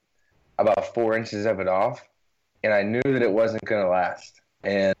cut about 4 inches of it off, and I knew that it wasn't going to last.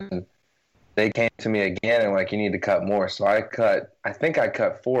 And they came to me again and like, you need to cut more. So I think I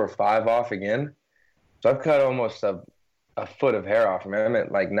cut 4 or 5 off again. So I've cut almost a foot of hair off. I mean, I'm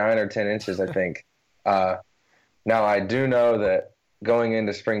at like 9 or 10 inches, I think. Now I do know that going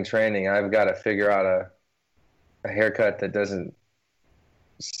into spring training, I've got to figure out a haircut that doesn't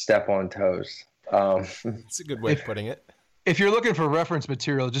step on toes. It's a good way of putting it. If you're looking for reference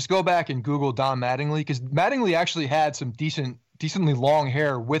material, just go back and Google Don Mattingly, because Mattingly actually had some decently long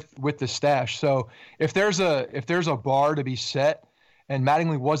hair with the stash. So if there's a bar to be set, and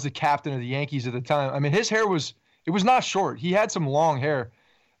Mattingly was the captain of the Yankees at the time, I mean, his hair was not short. He had some long hair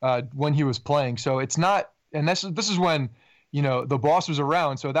when he was playing. So it's not, and this is when the boss was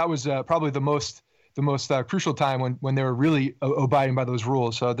around. So that was probably the most crucial time when they were really abiding by those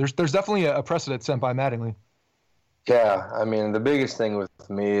rules. So there's definitely a precedent set by Mattingly. Yeah, I mean, the biggest thing with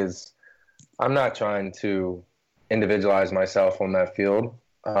me is I'm not trying to individualize myself on that field.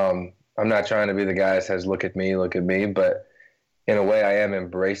 I'm not trying to be the guy that says, look at me, but in a way I am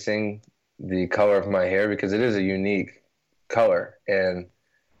embracing the color of my hair because it is a unique color. And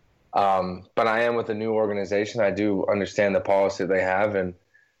but I am with a new organization. I do understand the policy they have, and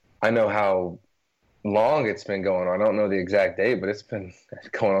I know how long it's been going on. I don't know the exact date, but it's been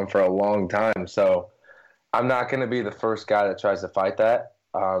going on for a long time. So I'm not going to be the first guy that tries to fight that.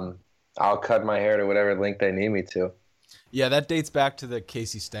 I'll cut my hair to whatever length they need me to. Yeah, that dates back to the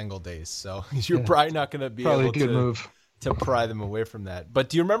Casey Stengel days. So you're probably not going to be able to pry them away from that. But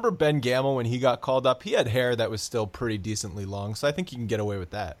do you remember Ben Gamble when he got called up? He had hair that was still pretty decently long, so I think you can get away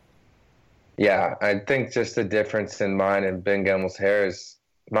with that. Yeah, I think just the difference in mine and Ben Gamble's hair is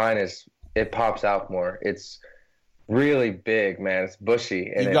it pops out more. It's really big, man. It's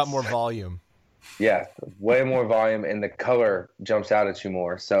bushy. And you've got more volume. Yeah, way more volume, and the color jumps out at you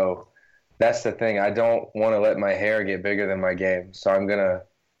more. So that's the thing. I don't want to let my hair get bigger than my game. So I'm going to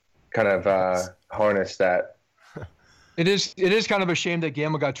kind of harness that. It is kind of a shame that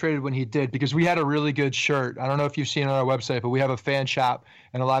Gamble got traded when he did, because we had a really good shirt. I don't know if you've seen it on our website, but we have a fan shop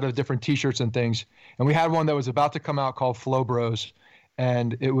and a lot of different T-shirts and things. And we had one that was about to come out called Flow Bros,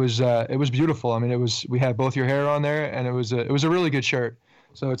 and it was beautiful. I mean, we had both your hair on there, and it was a really good shirt.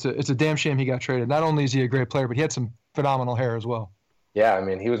 So it's a damn shame he got traded. Not only is he a great player, but he had some phenomenal hair as well. Yeah, I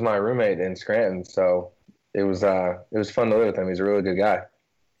mean, he was my roommate in Scranton, so it was fun to live with him. He's a really good guy.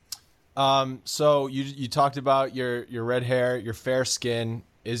 So you talked about your red hair, your fair skin.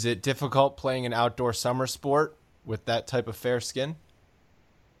 Is it difficult playing an outdoor summer sport with that type of fair skin?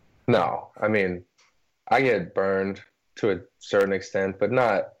 No, I mean, I get burned to a certain extent, but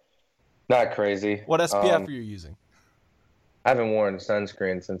not crazy. What SPF are you using? I haven't worn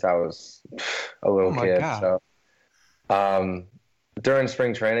sunscreen since I was a little kid. God. So, during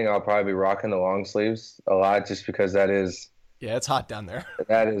spring training, I'll probably be rocking the long sleeves a lot, just because that is. Yeah, it's hot down there.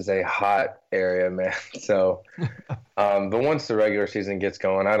 That is a hot area, man. So, but once the regular season gets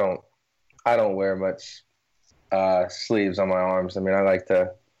going, I don't wear much sleeves on my arms. I mean, I like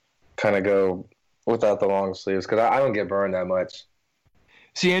to kind of go without the long sleeves because I don't get burned that much.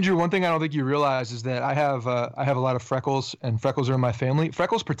 See, Andrew, one thing I don't think you realize is that I have a lot of freckles, and freckles are in my family.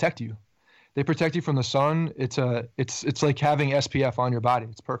 Freckles protect you. They protect you from the sun. It's like having SPF on your body.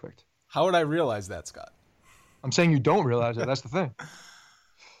 It's perfect. How would I realize that, Scott? I'm saying you don't realize it. That's the thing.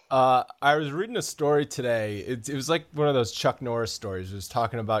 I was reading a story today. It was like one of those Chuck Norris stories. It was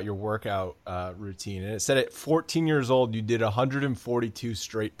talking about your workout routine. And it said at 14 years old, you did 142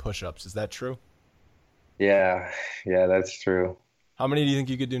 straight push-ups. Is that true? Yeah, that's true. How many do you think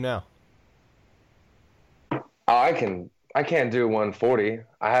you could do now? I can't do 140.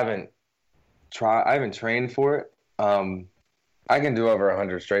 I haven't trained for it. I can do over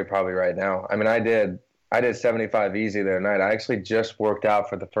 100 straight probably right now. I mean, I did 75 easy the other night. I actually just worked out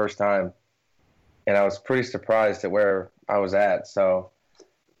for the first time, and I was pretty surprised at where I was at. So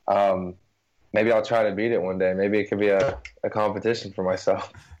maybe I'll try to beat it one day. Maybe it could be a competition for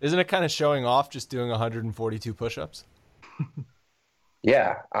myself. Isn't it kind of showing off just doing 142 push-ups?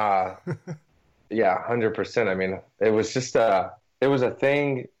 Yeah. Yeah, 100%. I mean, it was just it was a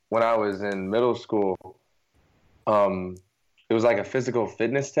thing when I was in middle school. It was like a physical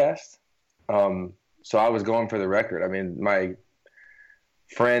fitness test. So I was going for the record. I mean, my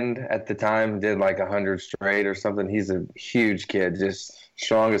friend at the time did like 100 straight or something. He's a huge kid, just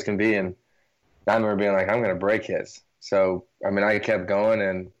strong as can be. And I remember being like, I'm going to break his. So, I mean, I kept going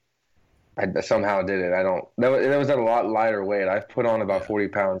and I somehow did it. That was at a lot lighter weight. I've put on about 40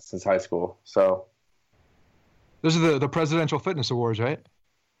 pounds since high school. So those are the Presidential Fitness Awards, right?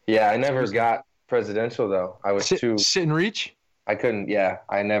 Yeah, I never got presidential though. I was too sit and reach. I couldn't. Yeah,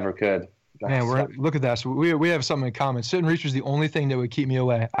 I never could. Man, look at that. So we have something in common. Sit and reach was the only thing that would keep me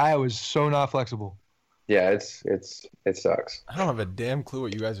away. I was so not flexible. Yeah, it sucks. I don't have a damn clue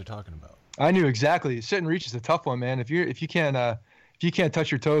what you guys are talking about. I knew exactly. Sit and reach is a tough one, man. If you can't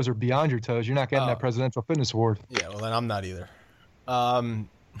touch your toes or beyond your toes, you're not getting that Presidential Fitness Award. Yeah, well then I'm not either.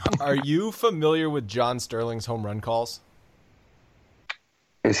 Are you familiar with John Sterling's home run calls?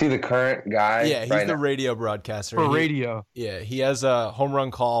 Is he the current guy? Yeah, he's the radio broadcaster. For radio. Yeah, he has a home run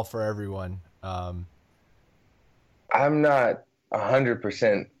call for everyone. I'm not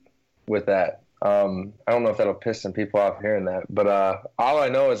 100% with that. I don't know if that'll piss some people off hearing that, but all I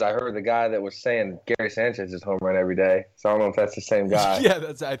know is I heard the guy that was saying Gary Sanchez's home run every day. So I don't know if that's the same guy.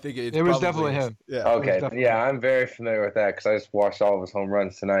 Yeah, I think it was definitely him. Yeah. Okay. Yeah, I'm very familiar with that because I just watched all of his home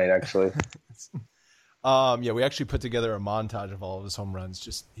runs tonight, actually. Yeah, we actually put together a montage of all of his home runs.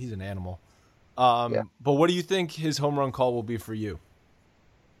 Just he's an animal. But what do you think his home run call will be for you?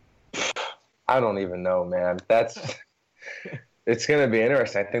 I don't even know, man. It's going to be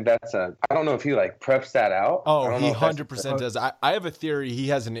interesting. I think I don't know if he like preps that out. Oh, he 100% does. I have a theory he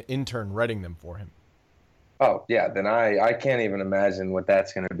has an intern writing them for him. Oh, yeah. Then I can't even imagine what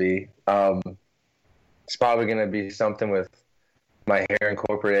that's going to be. It's probably going to be something with my hair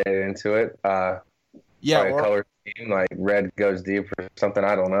incorporated into it. Yeah, a color scheme, like red goes deep or something.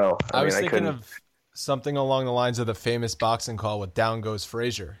 I don't know. I was thinking of something along the lines of the famous boxing call with "Down Goes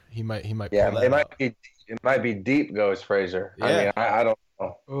Frazier." He might pull that out. It might be deep goes Frazier. Yeah. I mean, I don't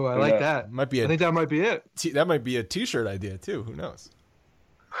know. Oh, I like that. I think that might be it. That might be a T-shirt idea too. Who knows?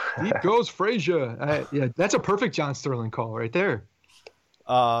 Deep goes Frazier. Yeah, that's a perfect John Sterling call right there.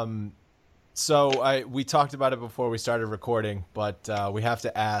 So we talked about it before we started recording, but we have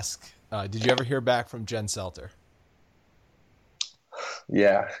to ask: did you ever hear back from Jen Selter?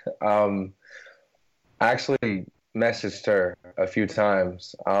 Yeah, I actually messaged her a few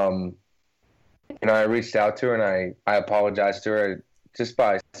times. I reached out to her and I apologized to her just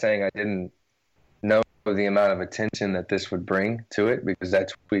by saying I didn't know the amount of attention that this would bring to it, because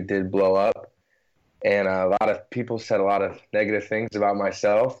that tweet did blow up. And a lot of people said a lot of negative things about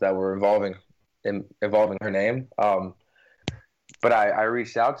myself that were involving her name. But I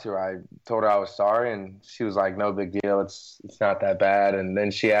reached out to her. I told her I was sorry, and she was like, "No big deal. It's not that bad." And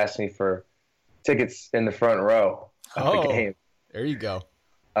then she asked me for tickets in the front row of the game. There you go.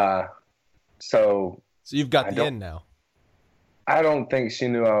 So you've got the in now. I don't think she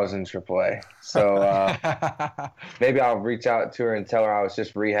knew I was in AAA. So maybe I'll reach out to her and tell her I was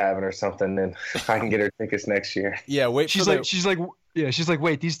just rehabbing or something, and I can get her tickets next year. Yeah, she's like,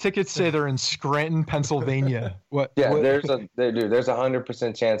 wait, these tickets say they're in Scranton, Pennsylvania. What? Yeah, what? there's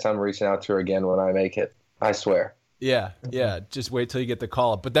 100% chance I'm reaching out to her again when I make it. I swear. Yeah. Just wait till you get the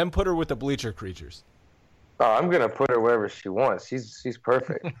call up, but then put her with the bleacher creatures. Oh, I'm gonna put her wherever she wants. She's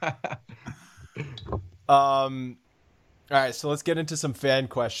perfect. All right, so let's get into some fan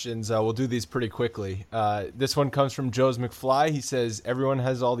questions. We'll do these pretty quickly. This one comes from Joe's McFly. He says, everyone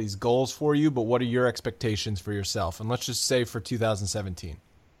has all these goals for you, but what are your expectations for yourself? And let's just say for 2017.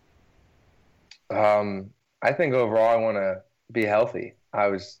 I think overall I want to be healthy. I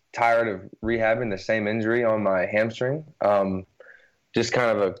was tired of rehabbing the same injury on my hamstring. Just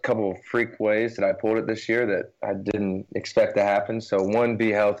kind of a couple of freak ways that I pulled it this year that I didn't expect to happen. So 1,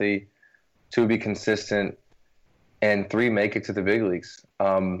 be healthy. 2, be consistent. And 3, make it to the big leagues.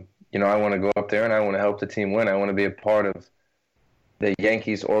 I want to go up there and I want to help the team win. I want to be a part of the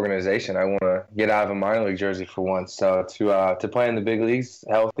Yankees organization. I want to get out of a minor league jersey for once. So to play in the big leagues,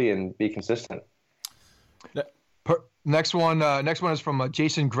 healthy and be consistent. Next one is from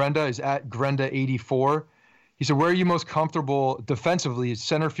Jason Grenda. Is at Grenda84. He said, "Where are you most comfortable defensively?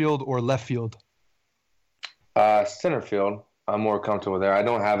 Center field or left field?" Center field. I'm more comfortable there. I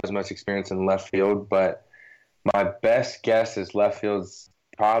don't have as much experience in left field, but my best guess is left field's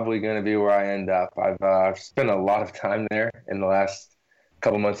probably going to be where I end up. I've spent a lot of time there in the last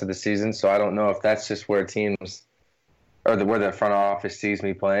couple months of the season, so I don't know if that's just where teams or where the front office sees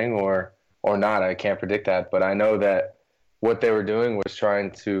me playing or not. I can't predict that, but I know that what they were doing was trying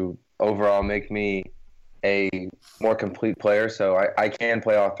to overall make me a more complete player, so I can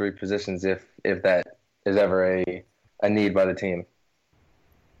play all 3 positions if that is ever a need by the team.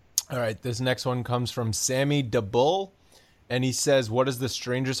 All right, this next one comes from Sammy DeBull, and he says, what is the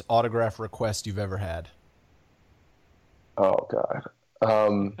strangest autograph request you've ever had? Oh, God.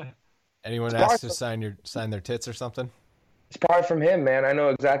 Anyone asked to sign their tits or something? It's probably from him, man. I know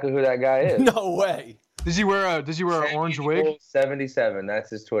exactly who that guy is. No way. Does he wear an orange wig? 77. That's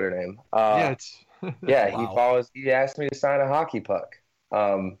his Twitter name. Yeah. Wow. He asked me to sign a hockey puck.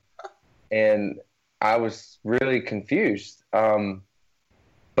 And I was really confused.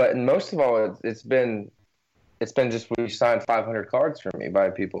 But most of all, it's been just, will you sign 500 cards for me by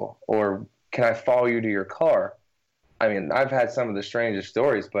people? Or can I follow you to your car? I mean, I've had some of the strangest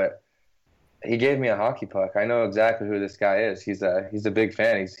stories, but he gave me a hockey puck. I know exactly who this guy is. He's a big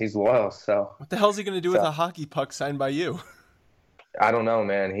fan. He's loyal. So what the hell is he going to do with a hockey puck signed by you? I don't know,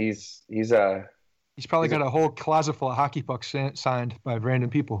 man. He's probably got a whole closet full of hockey pucks signed by random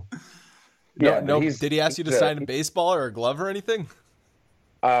people. Did he ask you to sign a baseball or a glove or anything?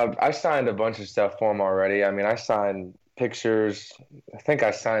 I signed a bunch of stuff for him already. I mean, I signed pictures. I think I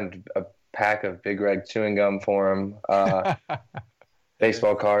signed a pack of Big Red chewing gum for him,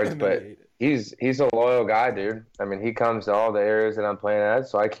 baseball cards. But he's a loyal guy, dude. I mean, he comes to all the areas that I'm playing at,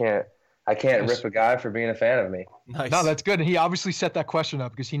 so I can't rip a guy for being a fan of me. Nice. No, that's good. And he obviously set that question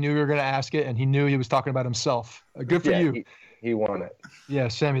up because he knew you were going to ask it, and he knew he was talking about himself. Good for you. He won it. Yeah,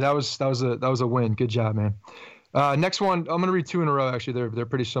 Sammy, that was a win. Good job, man. Next one, I'm going to read 2 in a row. Actually, they're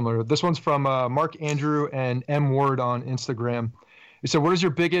pretty similar. This one's from Mark Andrew and M Word on Instagram. He said, "What is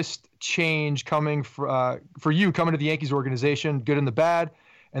your biggest change coming for you coming to the Yankees organization, good and the bad?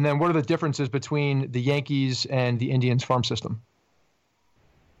 And then what are the differences between the Yankees and the Indians farm system?"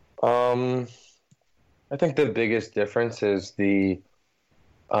 I think the biggest difference is the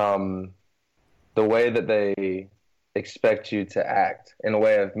the way that they expect you to act, in a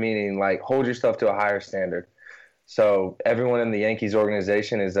way of meaning like hold yourself to a higher standard. So everyone in the Yankees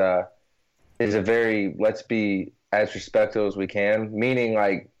organization is a very, let's be as respectful as we can, meaning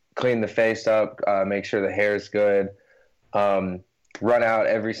like clean the face up, make sure the hair is good, run out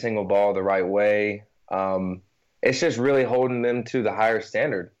every single ball the right way. It's just really holding them to the higher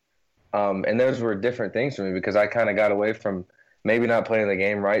standard. And those were different things for me because I kind of got away from maybe not playing the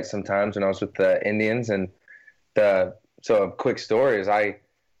game right sometimes when I was with the Indians. And so a quick story is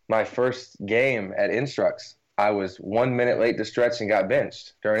my first game at Instructs, I was 1 minute late to stretch and got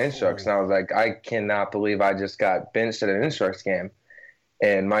benched during Instructs. And I was like, I cannot believe I just got benched at an Instructs game.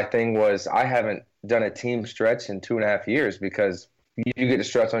 And my thing was, I haven't done a team stretch in 2.5 years because you get to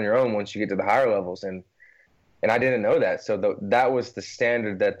stretch on your own once you get to the higher levels. And I didn't know that. So that was the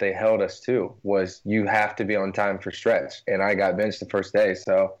standard that they held us to, was you have to be on time for stretch. And I got benched the first day.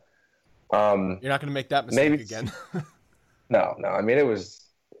 So you're not going to make that mistake again. No. I mean, it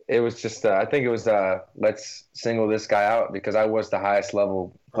was just, I think it was, let's single this guy out because I was the highest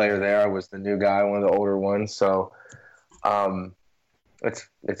level player there. I was the new guy, one of the older ones. So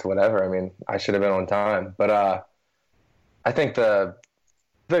it's whatever. I mean, I should have been on time. But I think the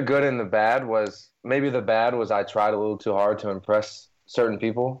good and the bad was, maybe the bad was I tried a little too hard to impress certain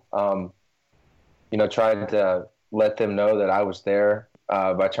people. Tried to let them know that I was there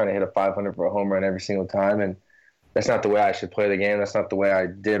by trying to hit a 500 for a home run every single time. And that's not the way I should play the game. That's not the way I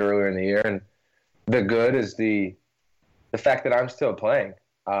did earlier in the year. And the good is the fact that I'm still playing.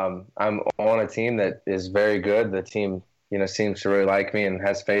 I'm on a team that is very good. The team, seems to really like me and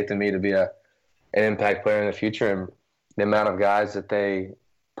has faith in me to be an impact player in the future. And the amount of guys that they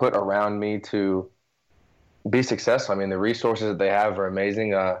put around me to be successful. I mean, the resources that they have are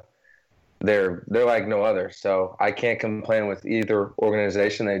amazing. They're like no other. So I can't complain with either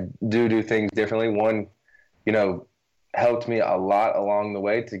organization. They do things differently. One, helped me a lot along the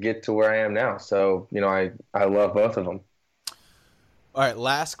way to get to where I am now. So, I love both of them. All right,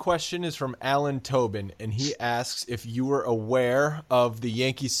 last question is from Alan Tobin, and he asks if you were aware of the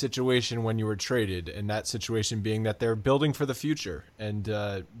Yankees situation when you were traded, and that situation being that they're building for the future. And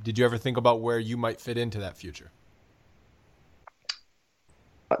did you ever think about where you might fit into that future?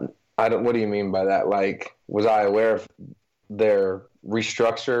 What do you mean by that? Like, was I aware of their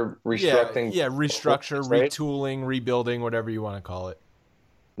restructuring? Yeah, restructure, retooling, rebuilding, whatever you want to call it.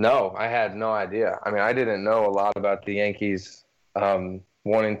 No, I had no idea. I mean, I didn't know a lot about the Yankees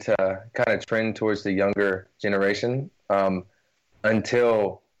wanting to kind of trend towards the younger generation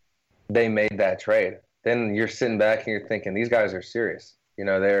until they made that trade. Then you're sitting back and you're thinking, these guys are serious.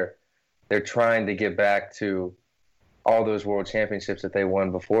 They're trying to get back to all those world championships that they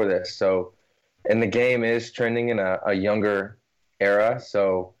won before this. So, and the game is trending in a younger era.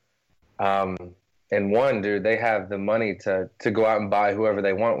 So, and they have the money to go out and buy whoever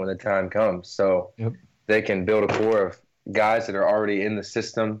they want when the time comes. So They can build a core of guys that are already in the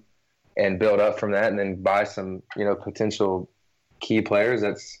system and build up from that, and then buy some, potential key players.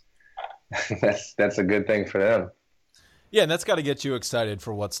 That's a good thing for them. Yeah, and that's got to get you excited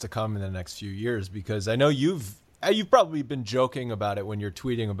for what's to come in the next few years, because I know you've probably been joking about it when you're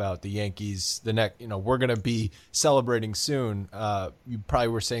tweeting about the Yankees. We're going to be celebrating soon. You probably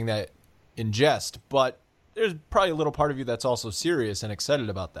were saying that in jest, but there's probably a little part of you that's also serious and excited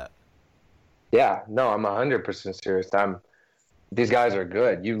about that. Yeah, no, I'm 100% serious. These guys are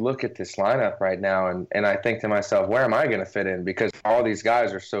good. You look at this lineup right now, and I think to myself, where am I going to fit in? Because all these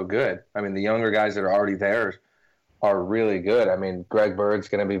guys are so good. I mean, the younger guys that are already there are really good. I mean, Greg Bird's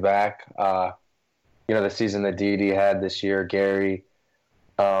going to be back. The season that Didi had this year, Gary,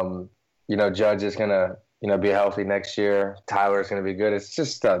 Judge is going to, be healthy next year. Tyler's going to be good. It's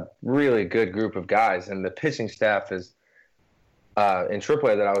just a really good group of guys. And the pitching staff is, in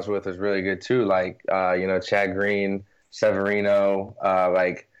AAA that I was with was really good too. Like, Chad Green, Severino,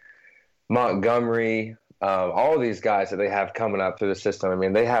 like Montgomery, all of these guys that they have coming up through the system. I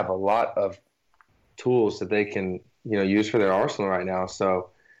mean, they have a lot of tools that they can, use for their arsenal right now. So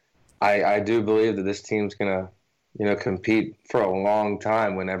I do believe that this team's going to, compete for a long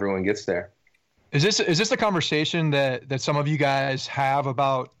time when everyone gets there. Is this the conversation that some of you guys have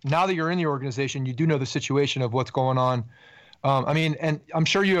about, now that you're in the organization, you do know the situation of what's going on? And I'm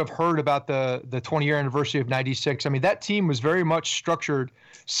sure you have heard about the 20-year anniversary of '96. I mean, that team was very much structured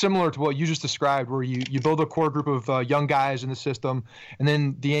similar to what you just described, where you build a core group of young guys in the system, and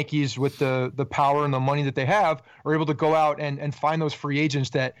then the Yankees, with the power and the money that they have, are able to go out and find those free agents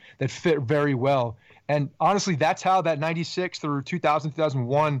that fit very well. And honestly, that's how that '96 through 2000,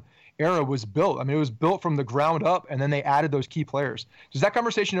 2001 era was built. I mean, it was built from the ground up, and then they added those key players. Does that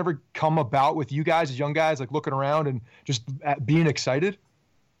conversation ever come about with you guys as young guys, like looking around and just being excited?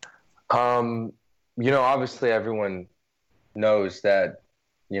 Obviously everyone knows that,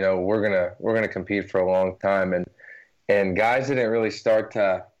 we're gonna compete for a long time, and guys didn't really start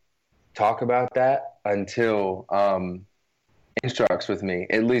to talk about that until Instructs with me.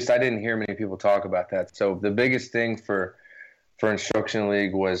 At least I didn't hear many people talk about that. So the biggest thing for Instruction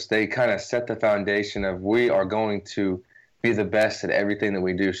League was they kind of set the foundation of we are going to be the best at everything that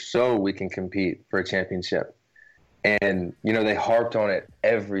we do so we can compete for a championship. And, they harped on it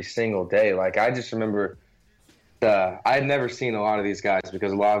every single day. Like, I just remember I had never seen a lot of these guys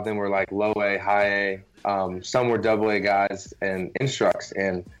because a lot of them were like low A, high A. Some were double A guys and Instructs.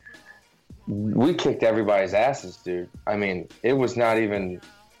 And we kicked everybody's asses, dude. I mean, it wasn't even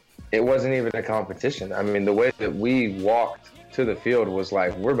a competition. I mean, the way that we walked to the field was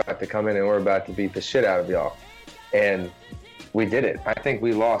like, we're about to come in and we're about to beat the shit out of y'all. And we did it. I think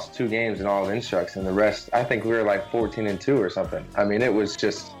we lost 2 games in all of Instructs, and the rest, I think we were like 14-2 or something. I mean, it was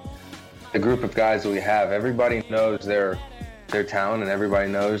just the group of guys that we have. Everybody knows their talent, and everybody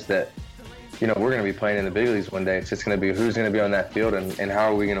knows that, we're going to be playing in the big leagues one day. It's just going to be who's going to be on that field and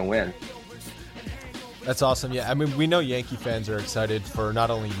how are we going to win. That's awesome. Yeah, I mean, we know Yankee fans are excited for not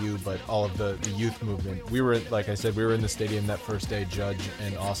only you, but all of the youth movement. We were, like I said, we were in the stadium that first day. Judge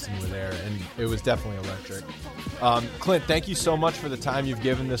and Austin were there, and it was definitely electric. Clint, thank you so much for the time you've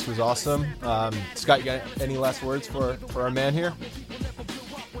given. This was awesome. Scott, you got any last words for our man here?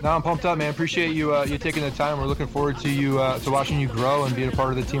 No, I'm pumped up, man. Appreciate you taking the time. We're looking forward to you to watching you grow and being a part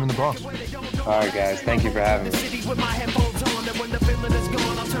of the team in the Bronx. All right, guys. Thank you for having me.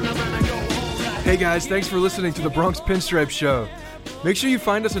 Hey guys, thanks for listening to the Bronx Pinstripes Show. Make sure you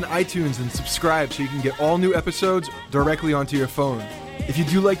find us on iTunes and subscribe so you can get all new episodes directly onto your phone. If you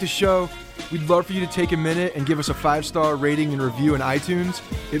do like the show, we'd love for you to take a minute and give us a 5-star rating and review in iTunes.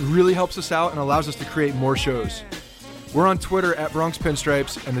 It really helps us out and allows us to create more shows. We're on Twitter at Bronx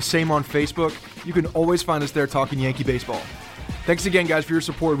Pinstripes and the same on Facebook. You can always find us there talking Yankee baseball. Thanks again, guys, for your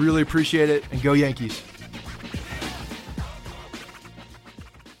support. Really appreciate it, and go Yankees.